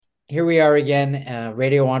here we are again,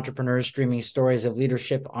 radio entrepreneurs streaming stories of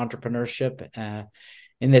leadership, entrepreneurship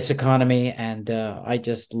in this economy. And I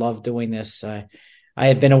just love doing this. I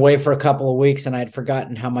had been away for a couple of weeks and I had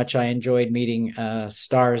forgotten how much I enjoyed meeting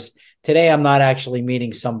stars. Today, I'm not actually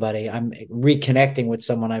meeting somebody. I'm reconnecting with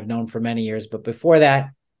someone I've known for many years. But before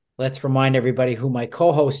that, let's remind everybody who my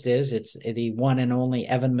co-host is. It's the one and only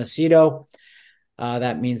Evan Macedo.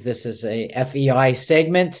 That means this is a FEI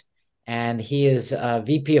segment, and he is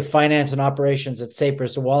VP of Finance and Operations at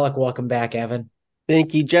Sapers Wallach. Welcome back, Evan.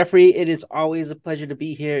 Thank you, Jeffrey. It is always a pleasure to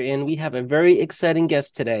be here, and we have a very exciting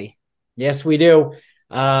guest today. Yes, we do.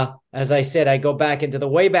 As I said, I go back into the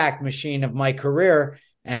Wayback Machine of my career,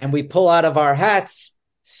 and we pull out of our hats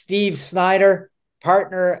Steve Snyder,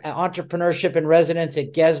 partner at entrepreneurship in residence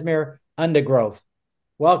at Gesmer Updegrove.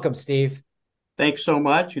 Welcome, Steve. Thanks so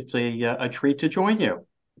much. It's a treat to join you.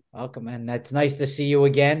 Welcome, and it's nice to see you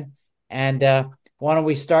again. And why don't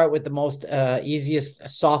we start with the most easiest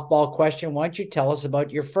softball question? Why don't you tell us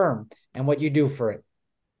about your firm and what you do for it?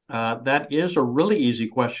 That is a really easy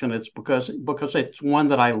question. It's because it's one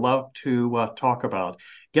that I love to talk about.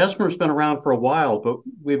 Gesmer's been around for a while, but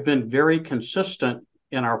we've been very consistent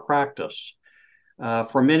in our practice.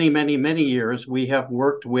 For many, many, many years, we have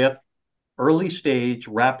worked with early stage,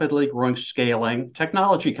 rapidly growing, scaling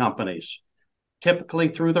technology companies, typically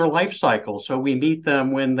through their life cycle. So we meet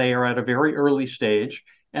them when they are at a very early stage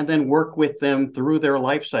and then work with them through their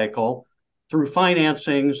life cycle, through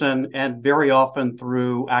financings and very often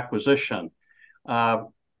through acquisition.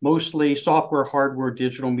 Mostly software, hardware,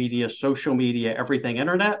 digital media, social media, everything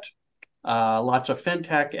internet, lots of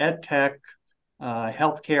fintech, ed tech,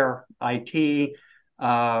 healthcare, IT,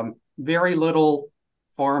 very little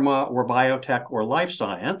pharma or biotech or life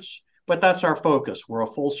science, but that's our focus. We're a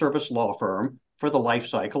full service law firm for the life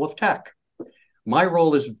cycle of tech. My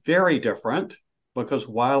role is very different because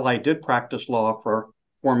while I did practice law for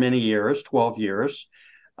many years, 12 years,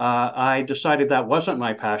 I decided that wasn't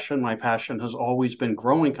my passion. My passion has always been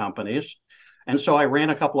growing companies. And so I ran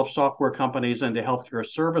a couple of software companies into healthcare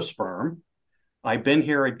service firm. I've been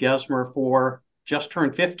here at Gesmer for just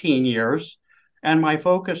turned 15 years. And my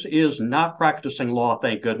focus is not practicing law,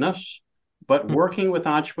 thank goodness, but working with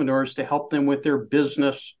entrepreneurs to help them with their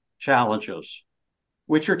business challenges,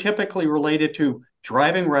 which are typically related to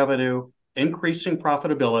driving revenue, increasing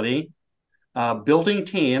profitability, building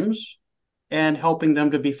teams, and helping them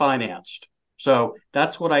to be financed. So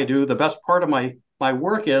that's what I do. The best part of my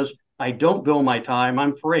work is I don't bill my time.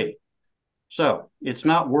 I'm free. So it's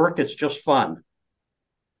not work. It's just fun.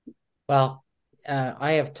 Well,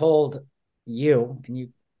 I have told you,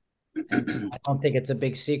 and I don't think it's a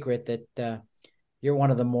big secret that you're one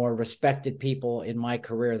of the more respected people in my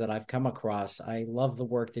career that I've come across. I love the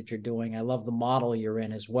work that you're doing. I love the model you're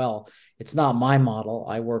in as well. It's not my model.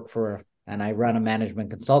 I work for and I run a management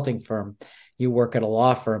consulting firm. You work at a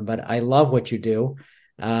law firm, but I love what you do.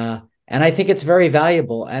 And I think it's very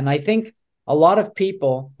valuable. And I think a lot of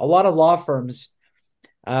people, a lot of law firms,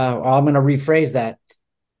 I'm going to rephrase that.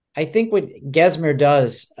 I think what Gesmer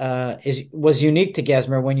does was unique to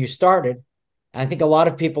Gesmer when you started. I think a lot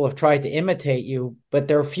of people have tried to imitate you, but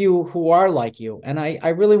there are few who are like you. And I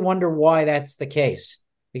really wonder why that's the case,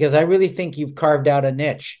 because I really think you've carved out a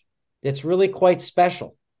niche that's really quite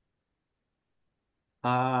special.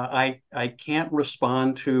 I can't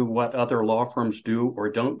respond to what other law firms do or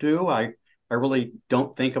don't do. I really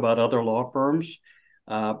don't think about other law firms.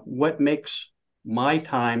 What makes my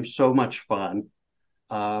time so much fun,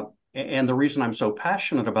 and the reason I'm so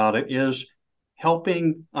passionate about it, is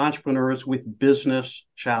helping entrepreneurs with business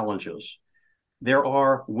challenges. There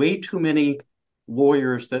are way too many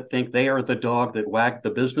lawyers that think they are the dog that wagged the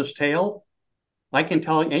business tail. I can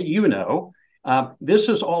tell you, and this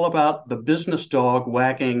is all about the business dog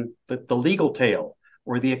wagging the legal tail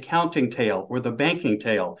or the accounting tail or the banking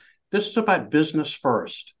tail. This is about business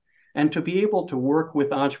first. And to be able to work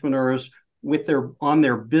with entrepreneurs on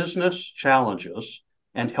their business challenges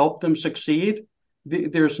and help them succeed,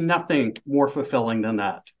 there's nothing more fulfilling than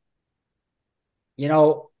that.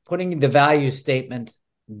 Putting the value statement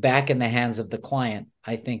back in the hands of the client,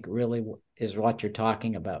 I think really is what you're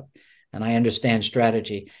talking about. And I understand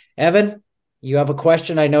strategy. Evan, you have a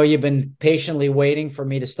question? I know you've been patiently waiting for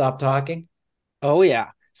me to stop talking. Oh, yeah.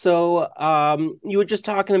 So you were just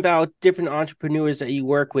talking about different entrepreneurs that you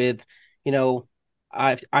work with. You know,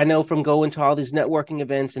 I know from going to all these networking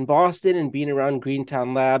events in Boston and being around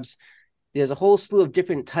Greentown Labs, there's a whole slew of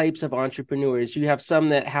different types of entrepreneurs. You have some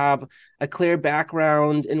that have a clear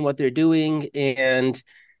background in what they're doing, and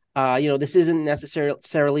this isn't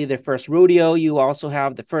necessarily their first rodeo. You also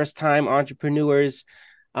have the first time entrepreneurs.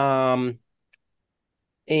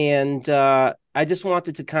 And I just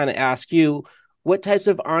wanted to kind of ask you, what types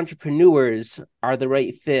of entrepreneurs are the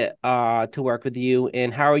right fit to work with you,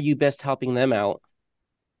 and how are you best helping them out?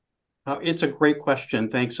 It's a great question.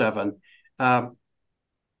 Thanks, Evan. Um,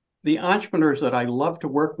 the entrepreneurs that I love to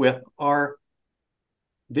work with are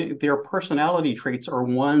their personality traits are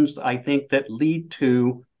ones I think that lead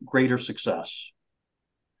to greater success.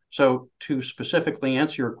 So, to specifically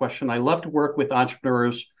answer your question, I love to work with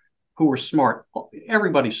entrepreneurs who are smart.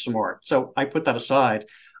 Everybody's smart. So, I put that aside.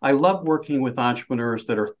 I love working with entrepreneurs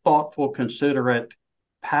that are thoughtful, considerate,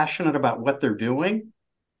 passionate about what they're doing,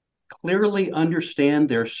 clearly understand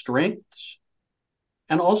their strengths,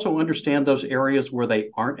 and also understand those areas where they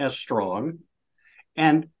aren't as strong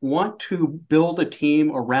and want to build a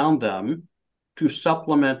team around them to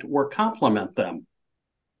supplement or complement them,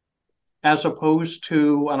 as opposed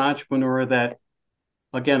to an entrepreneur that,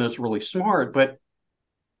 again, is really smart, but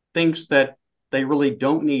thinks that they really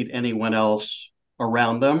don't need anyone else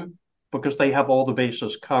around them because they have all the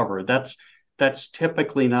bases covered. That's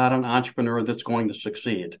typically not an entrepreneur that's going to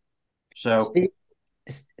succeed. So, Steve,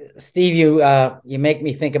 Steve, you make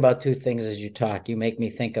me think about two things as you talk. You make me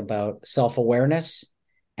think about self-awareness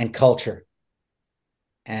and culture.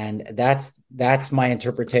 And that's my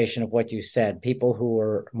interpretation of what you said. People who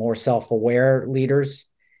are more self-aware leaders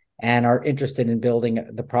and are interested in building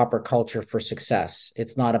the proper culture for success.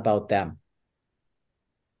 It's not about them.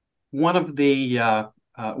 one of the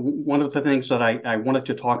one of the things that I wanted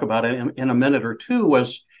to talk about in a minute or two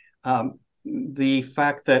was the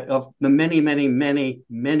fact that of the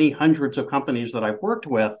many hundreds of companies that I've worked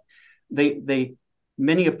with, they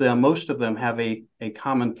many of them, most of them have a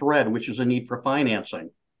common thread, which is a need for financing.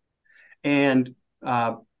 And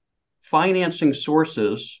financing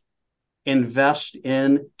sources invest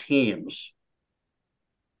in teams.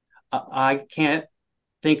 I can't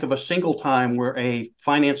think of a single time where a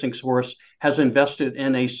financing source has invested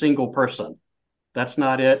in a single person. That's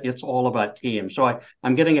not it. It's all about teams. So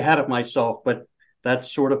I'm getting ahead of myself, but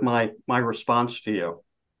that's sort of my response to you.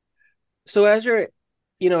 So as you're,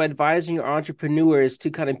 advising your entrepreneurs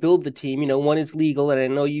to kind of build the team, one is legal, and I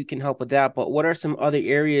know you can help with that, but what are some other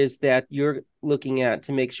areas that you're looking at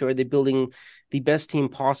to make sure they're building the best team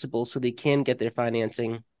possible so they can get their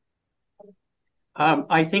financing?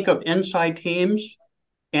 I think of inside teams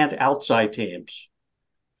and outside teams.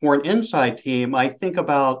 For an inside team, I think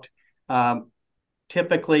about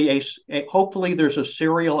typically hopefully there's a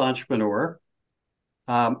serial entrepreneur.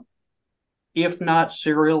 Um, if not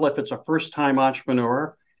serial, if it's a first time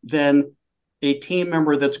entrepreneur, then a team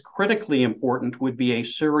member that's critically important would be a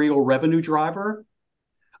serial revenue driver.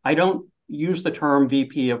 I don't use the term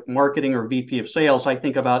VP of marketing or VP of sales. I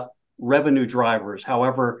think about revenue drivers,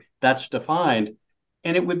 however that's defined.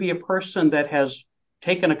 And it would be a person that has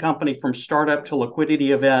taken a company from startup to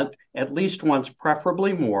liquidity event at least once,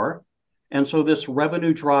 preferably more. And so this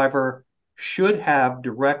revenue driver should have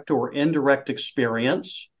direct or indirect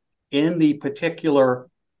experience in the particular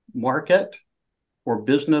market or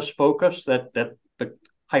business focus that the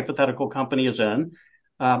hypothetical company is in.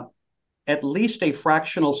 At least a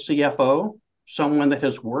fractional CFO, someone that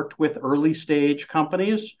has worked with early stage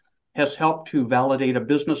companies, has helped to validate a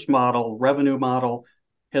business model, revenue model,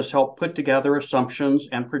 has helped put together assumptions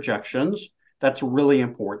and projections. That's really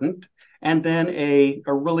important. And then a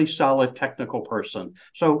really solid technical person.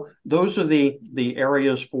 So those are the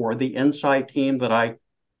areas for the inside team that I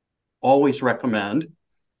always recommend.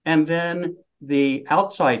 And then the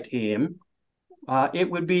outside team,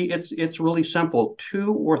 it's really simple.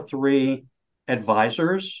 2 or 3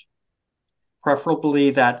 advisors,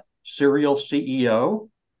 preferably that serial CEO,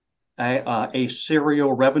 a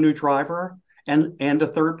serial revenue driver, and a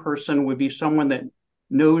third person would be someone that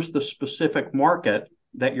knows the specific market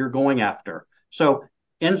that you're going after. So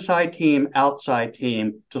inside team, outside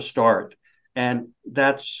team to start. And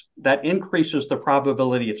that increases the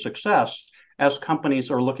probability of success as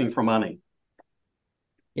companies are looking for money.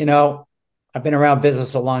 You know, I've been around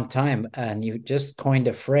business a long time, and you just coined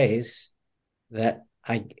a phrase that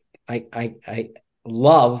I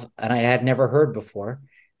love and I had never heard before.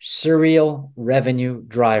 Serial revenue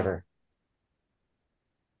driver.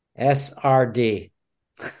 SRD.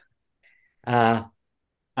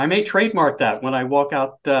 I may trademark that when I walk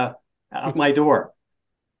out my door.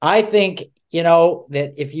 I think,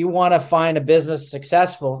 that if you want to find a business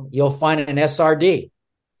successful, you'll find an SRD.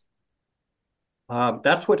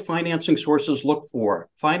 That's what financing sources look for.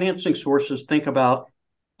 Financing sources think about,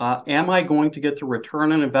 am I going to get the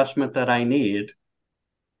return on investment that I need?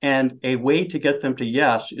 And a way to get them to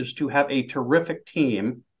yes is to have a terrific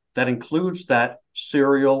team that includes that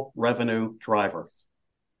serial revenue driver.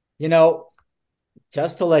 You know,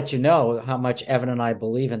 just to let you know how much Evan and I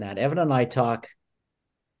believe in that. Evan and I talk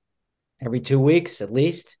every 2 weeks at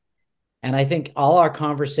least. And I think all our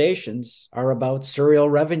conversations are about serial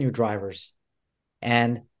revenue drivers.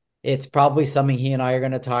 And it's probably something he and I are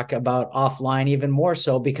going to talk about offline even more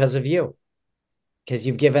so because of you, because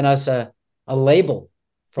you've given us a label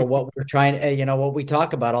for what we're trying to, what we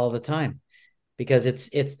talk about all the time, because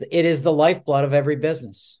it is the lifeblood of every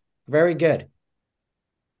business. Very good.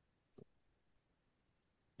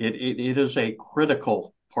 It is a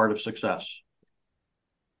critical part of success.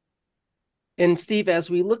 And Steve, as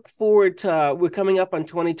we look forward to, we're coming up on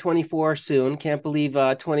 2024 soon. Can't believe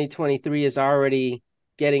 2023 is already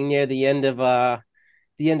getting near the end of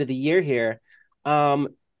the year here.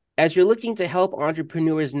 As you're looking to help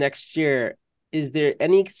entrepreneurs next year, is there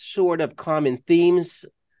any sort of common themes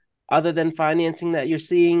other than financing that you're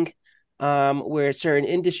seeing, where certain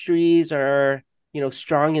industries are,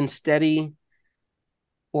 strong and steady,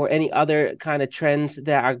 or any other kind of trends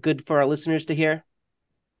that are good for our listeners to hear?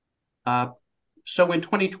 So in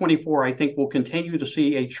 2024, I think we'll continue to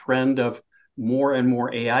see a trend of more and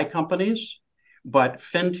more AI companies, but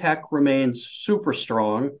fintech remains super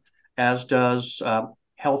strong, as does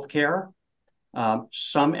healthcare,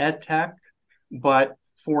 some ed tech. But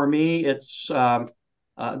for me, it's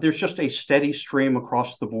there's just a steady stream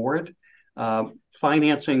across the board.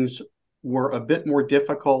 Financings were a bit more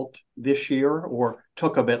difficult this year, or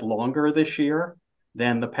took a bit longer this year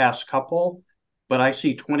than the past couple. But I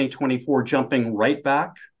see 2024 jumping right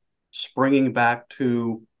back, springing back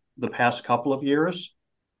to the past couple of years.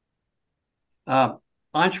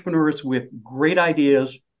 Entrepreneurs with great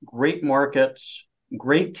ideas, great markets,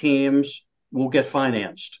 great teams will get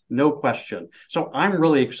financed, no question. So I'm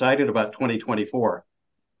really excited about 2024.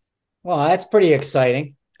 Well, that's pretty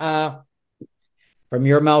exciting. From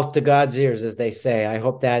your mouth to God's ears, as they say. I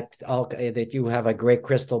hope that you have a great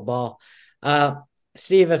crystal ball.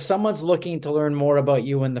 Steve, if someone's looking to learn more about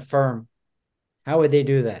you and the firm, how would they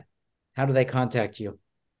do that? How do they contact you?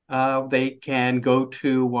 They can go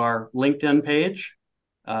to our LinkedIn page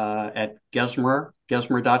at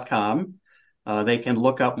gesmer.com. They can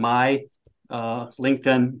look up my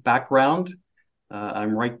LinkedIn background.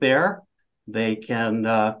 I'm right there. They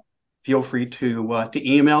can feel free to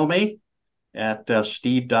email me at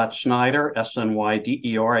steve.snyder,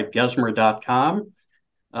 SNYDER, at gesmer.com.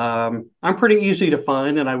 I'm pretty easy to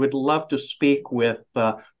find, and I would love to speak with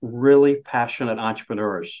really passionate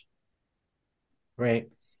entrepreneurs. Great.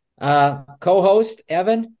 Co-host,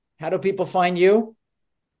 Evan, how do people find you?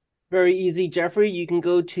 Very easy, Jeffrey. You can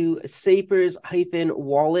go to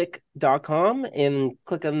sapers-wallach.com and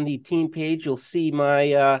click on the team page. You'll see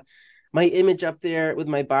my image up there with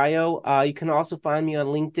my bio. You can also find me on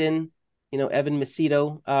LinkedIn, Evan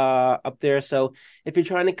Macedo up there. So if you're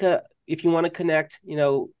if you want to connect,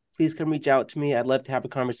 please come reach out to me. I'd love to have a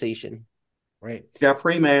conversation. Great.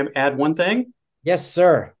 Jeffrey, may I add one thing? Yes,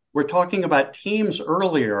 sir. We're talking about teams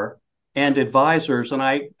earlier and advisors, and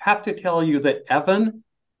I have to tell you that Evan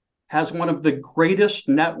has one of the greatest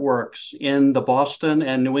networks in the Boston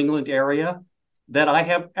and New England area that I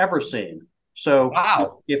have ever seen. So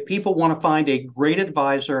wow. If people want to find a great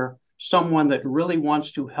advisor, someone that really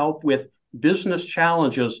wants to help with business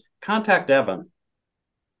challenges, contact Evan.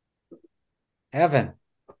 Evan,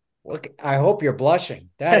 look, I hope you're blushing.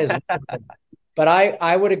 That is but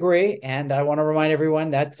I would agree, and I want to remind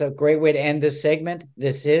everyone that's a great way to end this segment.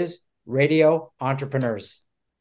 This is Radio Entrepreneurs.